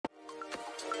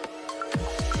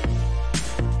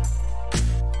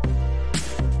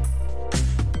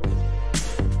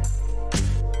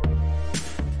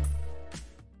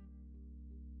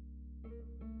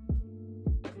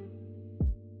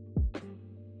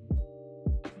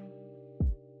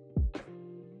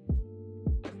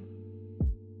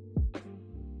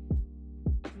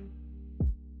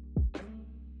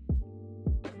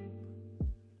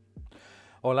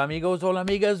Hola amigos, hola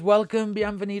amigas, welcome,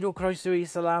 bienvenido, croeso y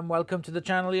salam, welcome to the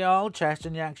channel y'all,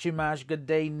 Cheston Yak Shumash, good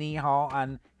day, ni hao,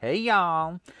 and hey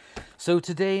y'all. So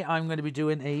today I'm going to be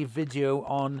doing a video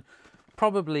on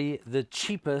probably the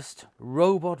cheapest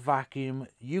robot vacuum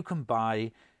you can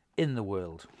buy in the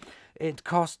world. It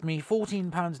cost me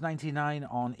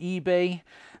 £14.99 on eBay,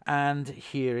 and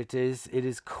here it is. It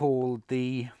is called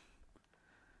the...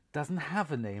 doesn't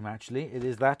have a name actually. It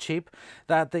is that cheap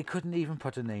that they couldn't even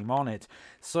put a name on it.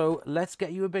 So let's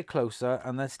get you a bit closer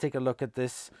and let's take a look at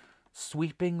this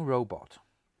sweeping robot.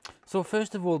 So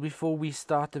first of all, before we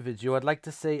start the video, I'd like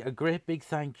to say a great big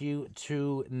thank you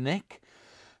to Nick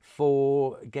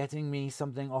for getting me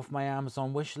something off my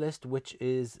Amazon wish list, which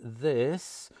is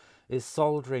this is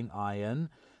soldering iron,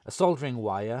 a soldering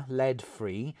wire, lead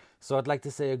free. So I'd like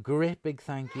to say a great big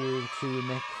thank you to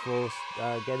Nick for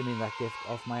getting me that gift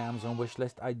off my Amazon wish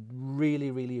list. I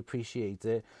really appreciate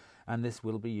it, and this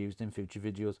will be used in future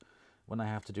videos when I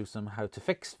have to do some how to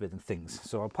fix things.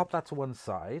 So I'll pop that to one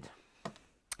side.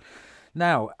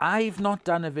 Now, I've not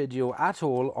done a video at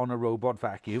all on a robot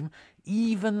vacuum,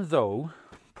 even though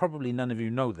probably none of you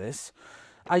know this,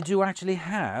 I do actually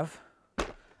have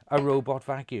a robot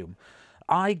vacuum.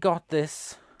 I got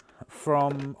this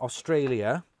from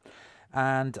Australia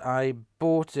and I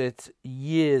bought it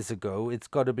years ago. It's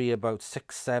got to be about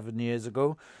 6-7 years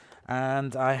ago,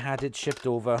 and I had it shipped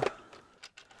over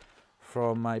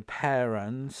from my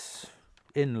parents,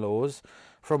 in-laws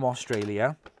from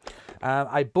Australia.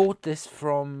 I bought this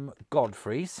from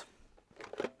Godfrey's,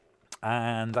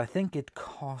 and I think it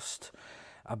cost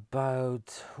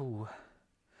about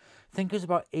I think it was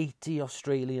about 80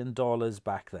 Australian dollars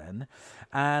back then,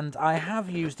 and I have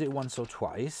used it once or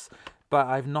twice, but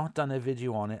I've not done a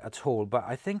video on it at all. But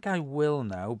I think I will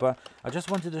now. But I just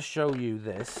wanted to show you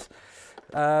this.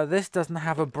 This doesn't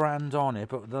have a brand on it,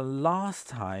 but the last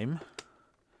time,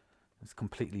 it's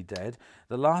completely dead.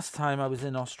 The last time I was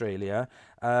in Australia,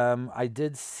 I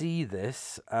did see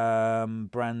this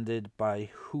branded by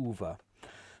Hoover.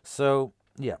 So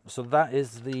yeah, so that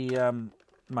is the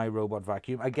my robot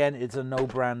vacuum. Again, it's a no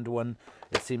brand one.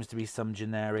 It seems to be some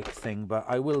generic thing, but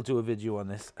I will do a video on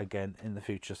this again in the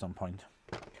future some point.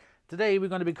 Today we're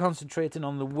going to be concentrating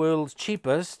on the world's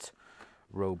cheapest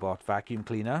robot vacuum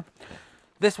cleaner.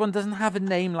 This one doesn't have a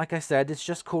name, like I said. It's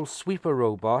just called Sweeper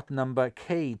Robot number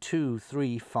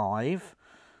K235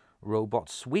 Robot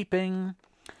Sweeping,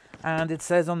 and it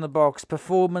says on the box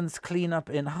performance, cleanup,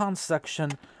 enhanced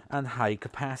suction and high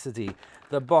capacity.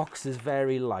 The box is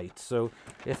very light, so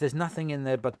if there's nothing in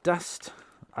there but dust,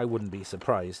 I wouldn't be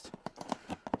surprised.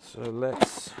 So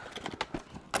let's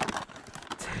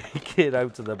take it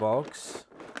out of the box.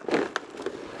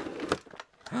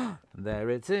 There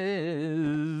it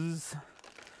is.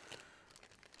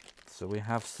 So we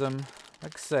have some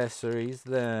accessories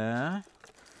there.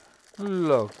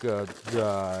 Look at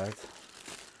that.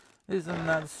 Isn't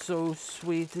that so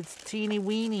sweet? It's teeny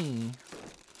weeny.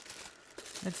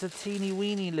 It's a teeny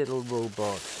weeny little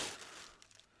robot.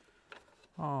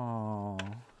 Oh,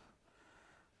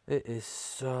 it is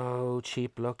so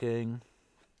cheap looking.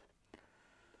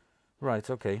 Right,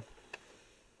 okay.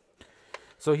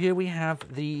 So here we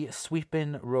have the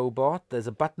sweeping robot. There's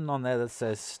a button on there that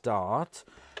says start.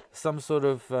 Some sort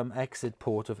of exit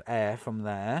port of air from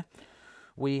there.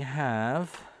 We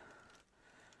have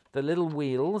the little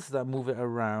wheels that move it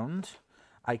around.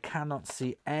 I cannot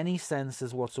see any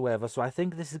sensors whatsoever, so I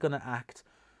think this is going to act...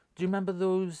 Do you remember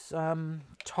those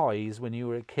toys when you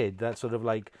were a kid? That sort of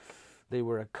like they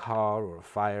were a car or a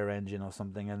fire engine or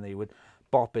something, and they would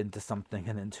bop into something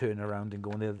and then turn around and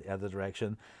go in the other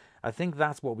direction. I think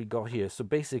that's what we got here. So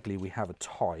basically we have a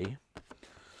toy.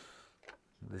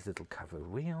 These little covered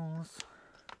wheels.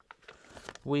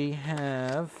 We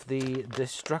have the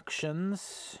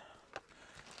instructions,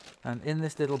 and in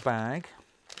this little bag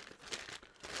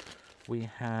we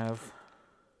have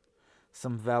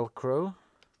some Velcro,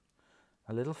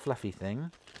 a little fluffy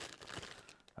thing,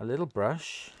 a little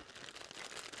brush,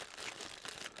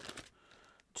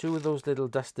 2 of those little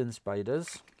dusting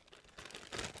spiders,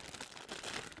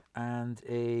 and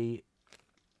a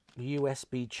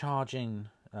USB charging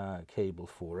cable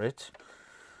for it.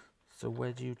 So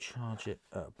where do you charge it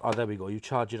up? Oh, there we go. You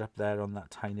charge it up there on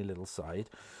that tiny little side.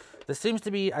 There seems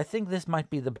to be, I think this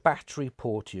might be the battery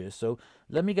port here. So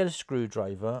let me get a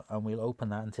screwdriver and we'll open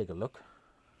that and take a look.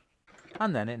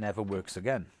 And then it never works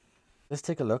again. Let's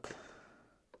take a look.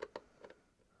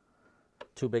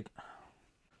 Too big.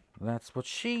 That's what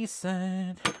she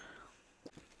said.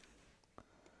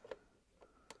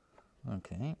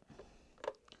 Okay.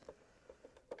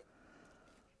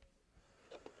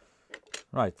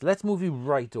 Right, let's move you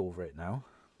right over it now.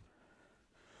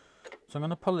 So I'm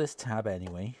going to pull this tab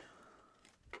anyway.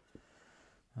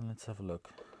 And let's have a look.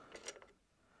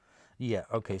 Yeah,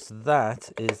 okay, so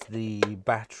that is the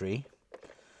battery.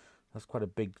 That's quite a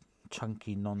big,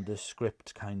 chunky,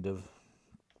 nondescript kind of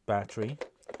battery.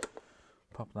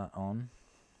 Pop that on.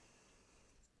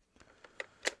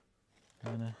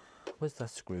 Where's that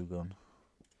screw gone?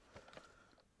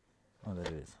 Oh, there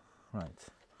it is. Right.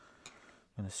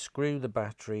 I'm going to screw the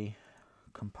battery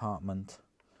compartment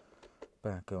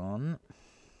back on.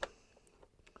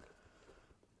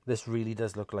 This really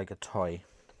does look like a toy.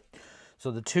 So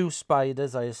the two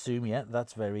spiders, I assume, yeah,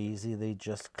 that's very easy. They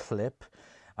just clip.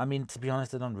 I mean, to be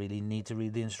honest, I don't really need to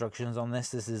read the instructions on this.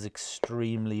 This is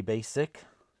extremely basic.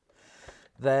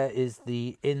 There is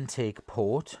the intake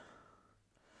port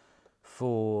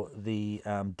for the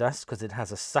dust, because it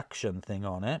has a suction thing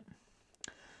on it.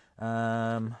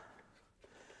 And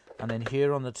then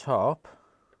here on the top,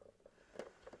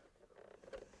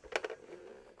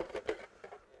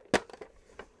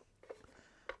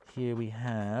 here we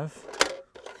have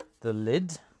the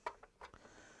lid.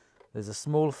 There's a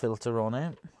small filter on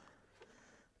it,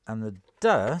 and the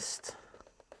dust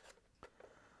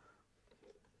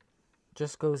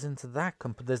just goes into that.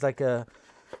 There's like a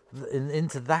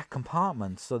into that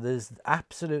compartment, so there's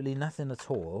absolutely nothing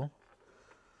at all.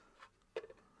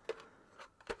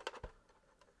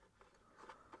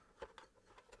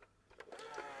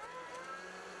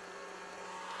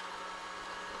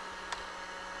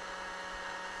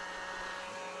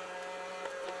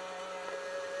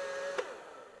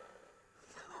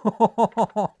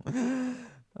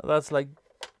 That's like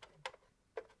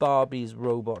Barbie's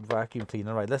robot vacuum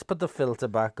cleaner. Right, let's put the filter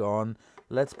back on.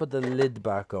 Let's put the lid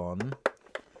back on.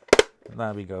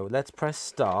 There we go. Let's press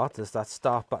start. There's that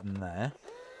start button there.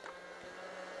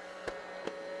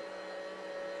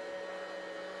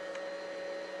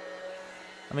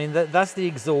 I mean, that's the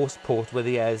exhaust port where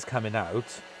the air is coming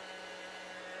out.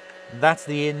 That's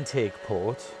the intake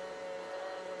port.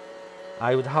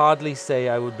 I would hardly say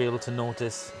I would be able to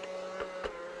notice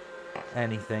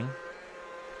anything.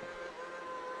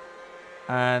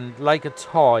 And like a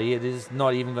toy, it is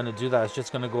not even going to do that. It's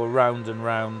just going to go round and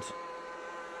round.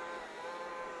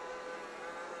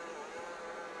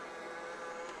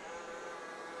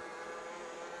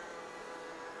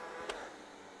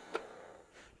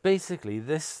 Basically,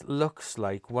 this looks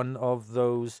like one of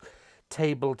those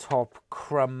tabletop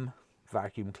crumb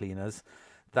vacuum cleaners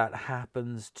that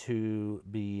happens to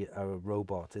be a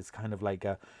robot. It's kind of like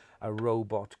a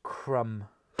robot crumb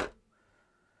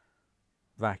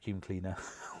vacuum cleaner.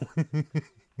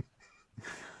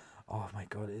 Oh my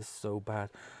god, it's so bad.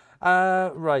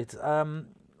 Right,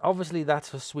 obviously that's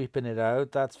for sweeping it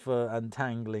out. That's for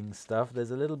untangling stuff.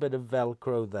 There's a little bit of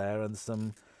Velcro there and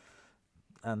some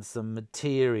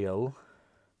material.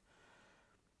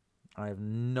 I have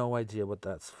no idea what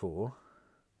that's for.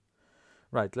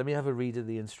 Right, let me have a read of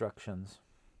the instructions.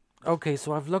 Okay,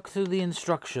 so I've looked through the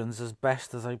instructions as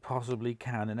best as I possibly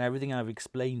can, and everything I've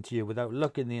explained to you without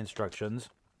looking at the instructions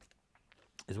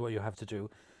is what you have to do.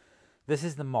 This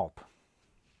is the mop.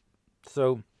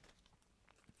 So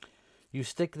you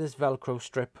stick this Velcro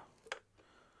strip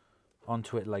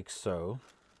onto it like so.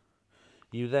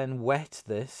 You then wet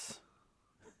this.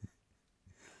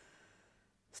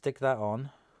 Stick that on.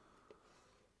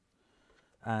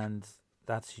 And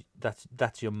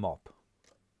that's your mop.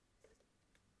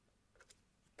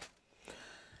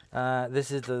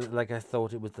 This is like I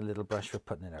thought it was the little brush for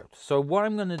putting it out. So what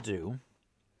I'm going to do,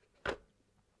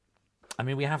 I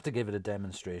mean, we have to give it a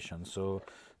demonstration, so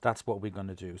that's what we're going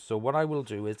to do. So what I will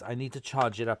do is I need to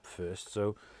charge it up first.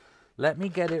 So let me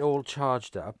get it all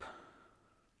charged up,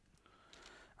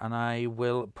 and I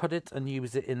will put it and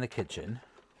use it in the kitchen.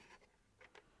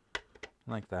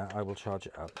 Like that, I will charge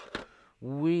it up.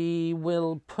 We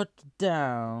will put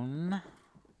down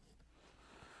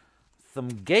some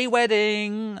gay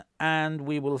wedding, and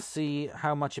we will see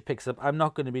how much it picks up. I'm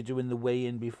not going to be doing the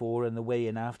weigh-in before and the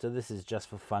weigh-in after. This is just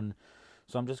for fun.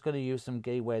 So I'm just going to use some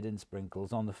gay wedding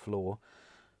sprinkles on the floor,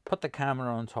 put the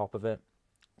camera on top of it,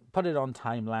 put it on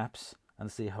time-lapse,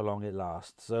 and see how long it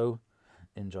lasts. So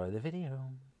enjoy the video.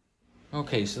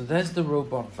 Okay, so there's the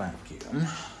robot vacuum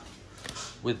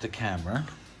with the camera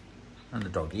and the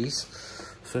doggies.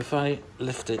 So if I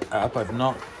lift it up, I've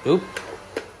not, oop,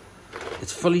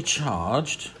 it's fully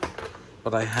charged,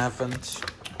 but I haven't,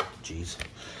 geez,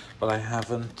 but I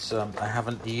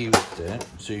haven't used it.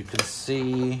 So you can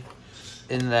see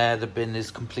in there the bin is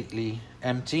completely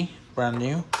empty, brand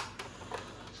new.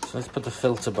 So let's put the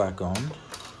filter back on.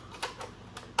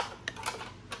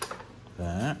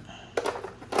 There.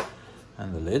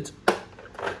 And the lid.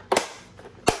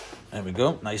 There we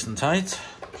go, nice and tight.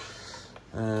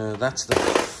 That's the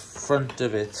front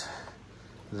of it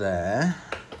there.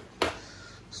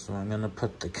 So I'm going to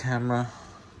put the camera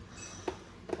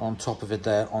on top of it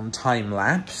there on time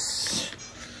lapse.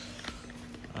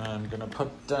 I'm going to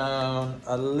put down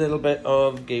a little bit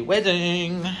of gay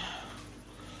wedding.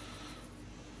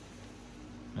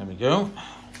 There we go.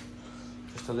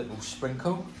 Just a little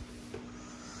sprinkle.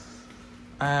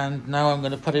 And now I'm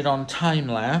going to put it on time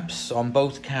lapse on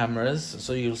both cameras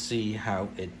so you'll see how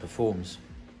it performs.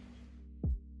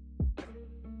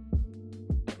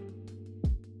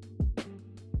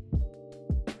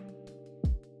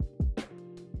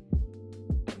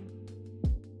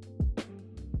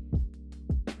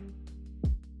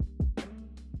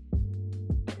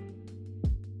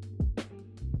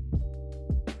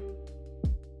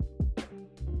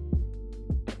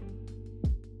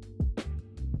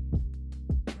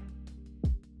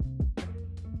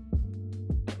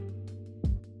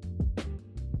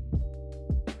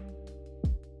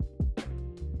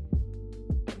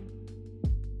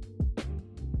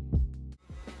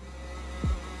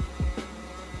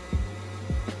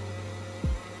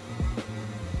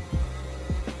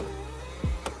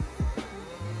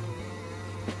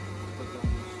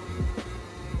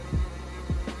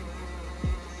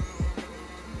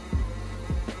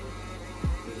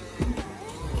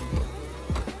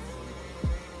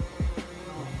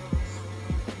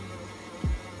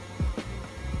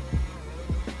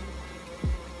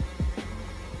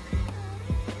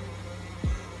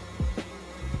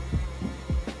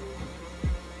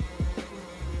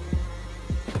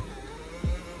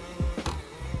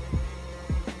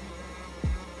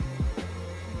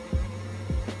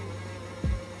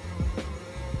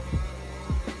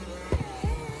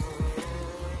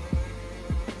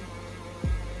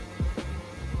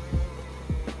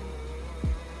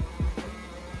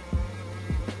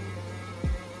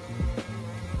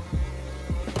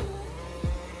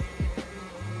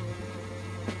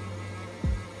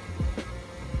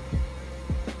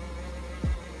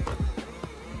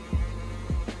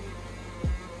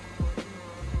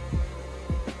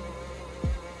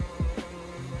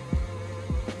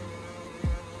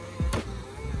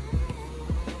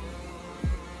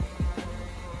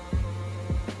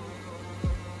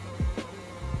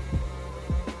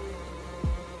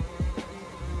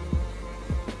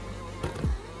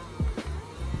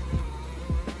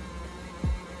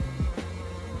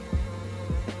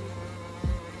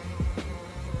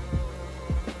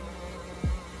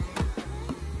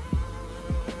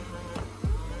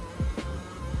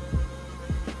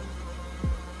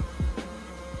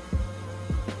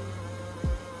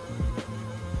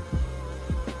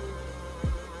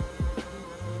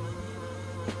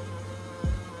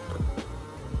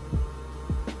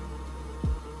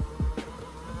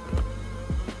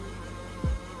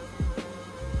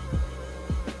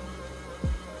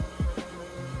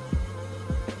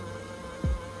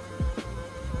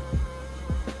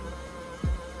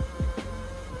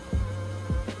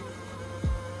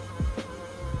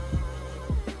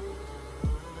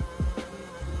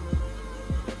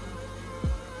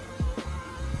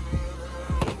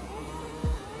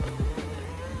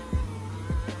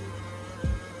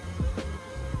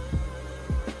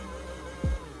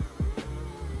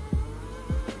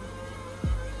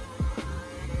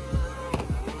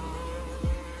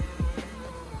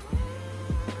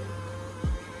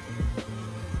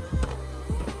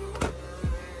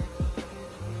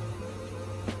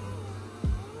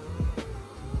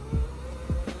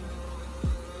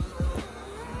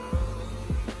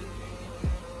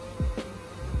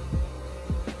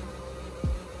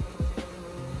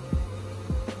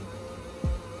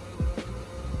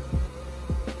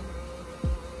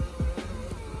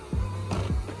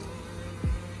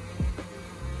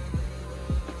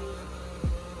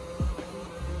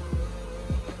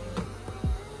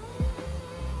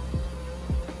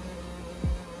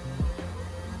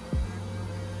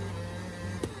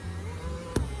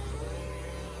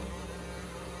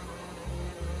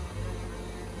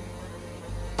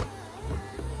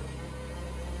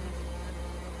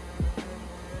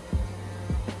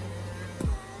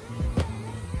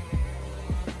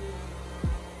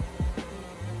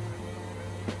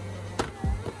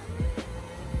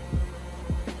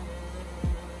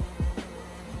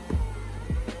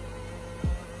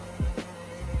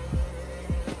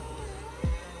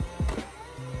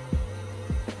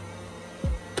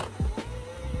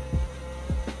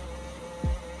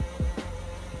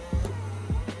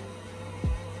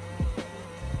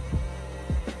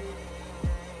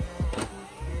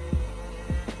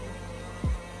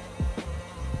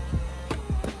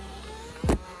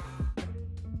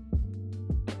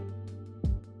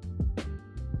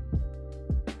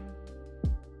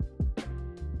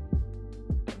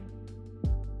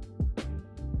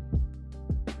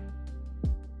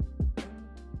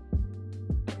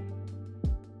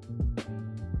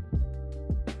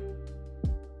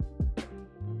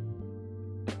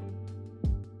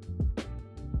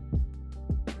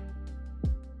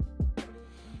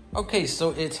 Okay,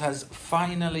 so it has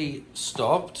finally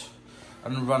stopped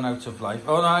and run out of life.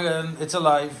 Oh no, it's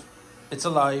alive. It's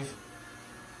alive.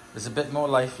 There's a bit more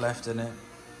life left in it.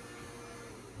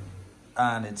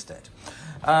 And it's dead.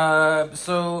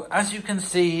 So as you can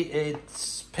see,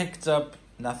 it's picked up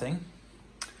nothing.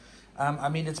 I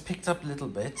mean, it's picked up little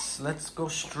bits. Let's go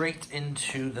straight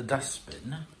into the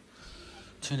dustbin.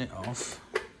 Turn it off.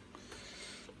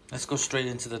 Let's go straight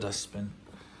into the dustbin.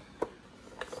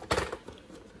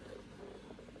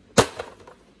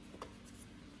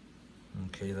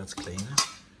 Okay, that's clean.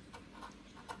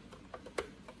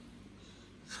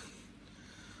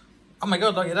 Oh my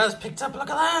god, look, it has picked up, look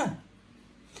at that!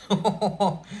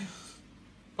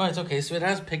 Right, okay, so it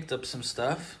has picked up some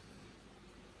stuff.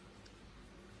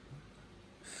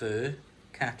 Fur,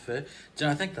 cat fur. Do you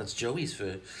know, I think that's Joey's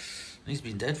fur. He's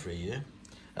been dead for a year.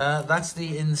 That's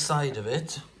the inside of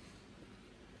it.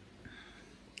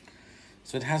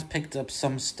 So it has picked up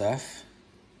some stuff.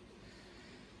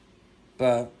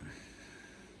 But,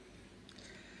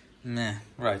 meh,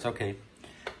 right, okay.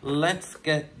 Let's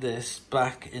get this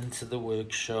back into the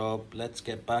workshop. Let's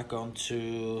get back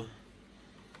onto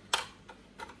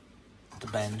the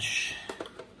bench.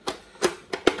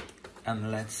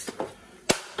 And let's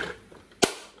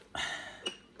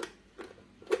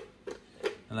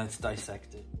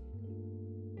dissect it.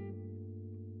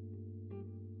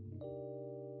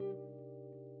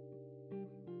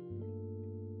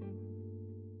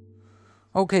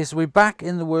 Okay, so we're back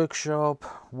in the workshop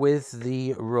with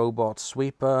the robot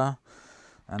sweeper.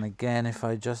 And again, if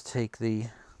I just take the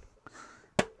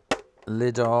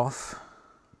lid off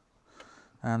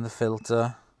and the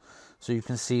filter, so you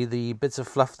can see the bits of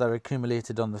fluff that are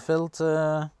accumulated on the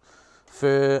filter,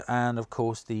 fur, and of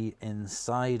course the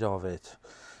inside of it.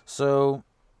 So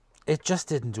it just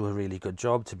didn't do a really good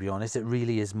job, to be honest. It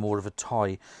really is more of a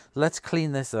toy. Let's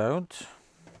clean this out.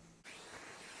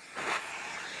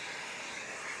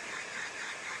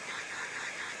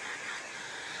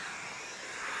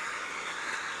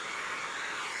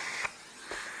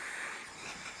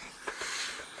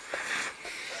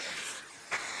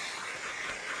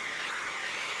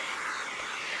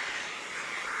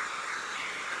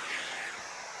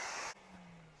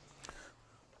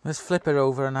 Let's flip it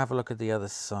over and have a look at the other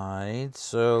side.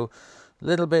 So, a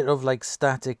little bit of like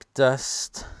static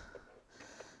dust.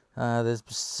 There's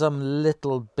some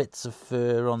little bits of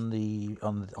fur on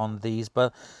these,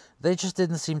 but they just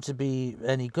didn't seem to be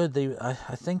any good. I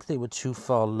think they were too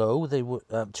far low. They were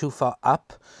too far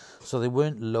up, so they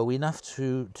weren't low enough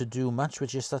to do much,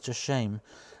 which is such a shame.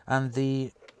 And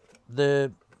the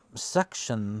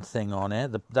suction thing on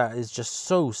it, that is just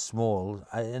so small,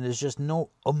 and there's just no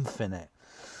oomph in it,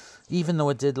 even though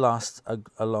it did last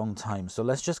a long time. So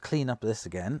let's just clean up this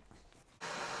again.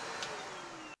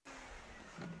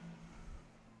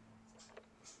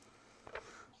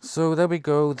 So there we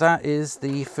go. That is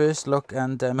the first look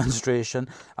and demonstration.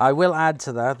 I will add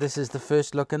to that, this is the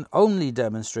first look and only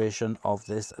demonstration of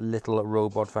this little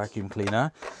robot vacuum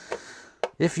cleaner.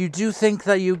 If you do think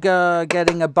that you're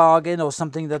getting a bargain or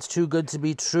something that's too good to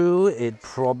be true, it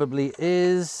probably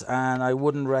is. And I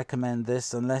wouldn't recommend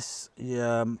this unless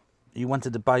you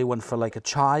wanted to buy one for like a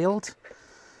child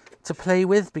to play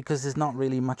with, because there's not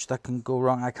really much that can go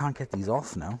wrong. I can't get these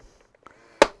off now.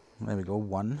 There we go,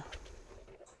 one.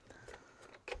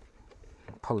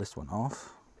 Pull this one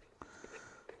off.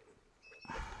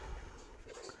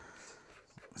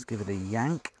 Let's give it a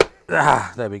yank.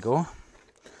 Ah, there we go.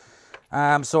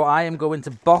 So I am going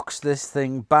to box this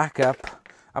thing back up.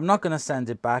 I'm not going to send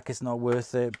it back, it's not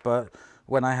worth it, but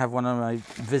when I have one of my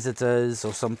visitors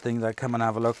or something that come and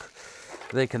have a look,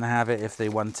 they can have it if they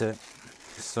want it.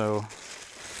 So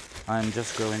I'm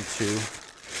just going to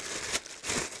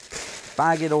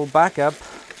bag it all back up.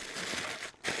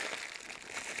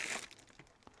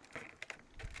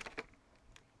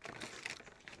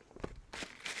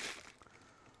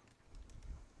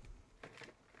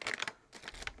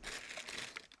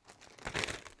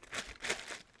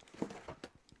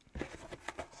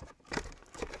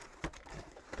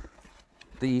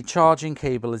 The charging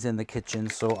cable is in the kitchen,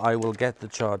 so I will get the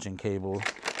charging cable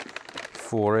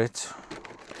for it.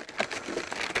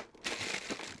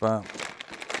 But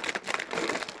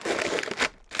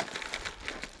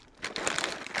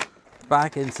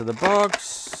back into the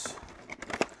box,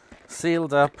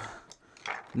 sealed up,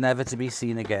 never to be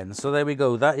seen again. So there we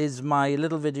go. That is my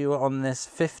little video on this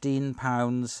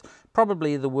 £15,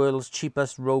 probably the world's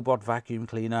cheapest robot vacuum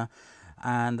cleaner.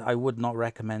 And I would not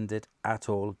recommend it at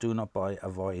all. Do not buy,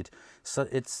 avoid. So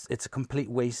it's a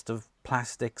complete waste of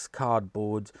plastics,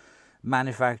 cardboard,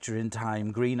 manufacturing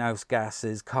time, greenhouse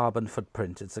gases, carbon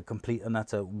footprint. It's a complete and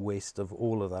utter waste of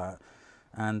all of that.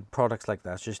 And products like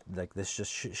that, just like this,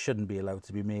 just shouldn't be allowed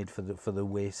to be made for the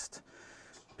waste,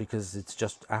 because it's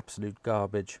just absolute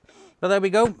garbage. But there we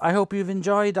go. I hope you've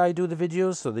enjoyed. I do the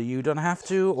videos so that you don't have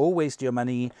to or waste your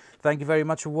money. Thank you very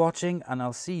much for watching, and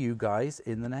I'll see you guys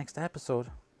in the next episode.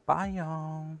 Bye,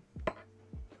 y'all.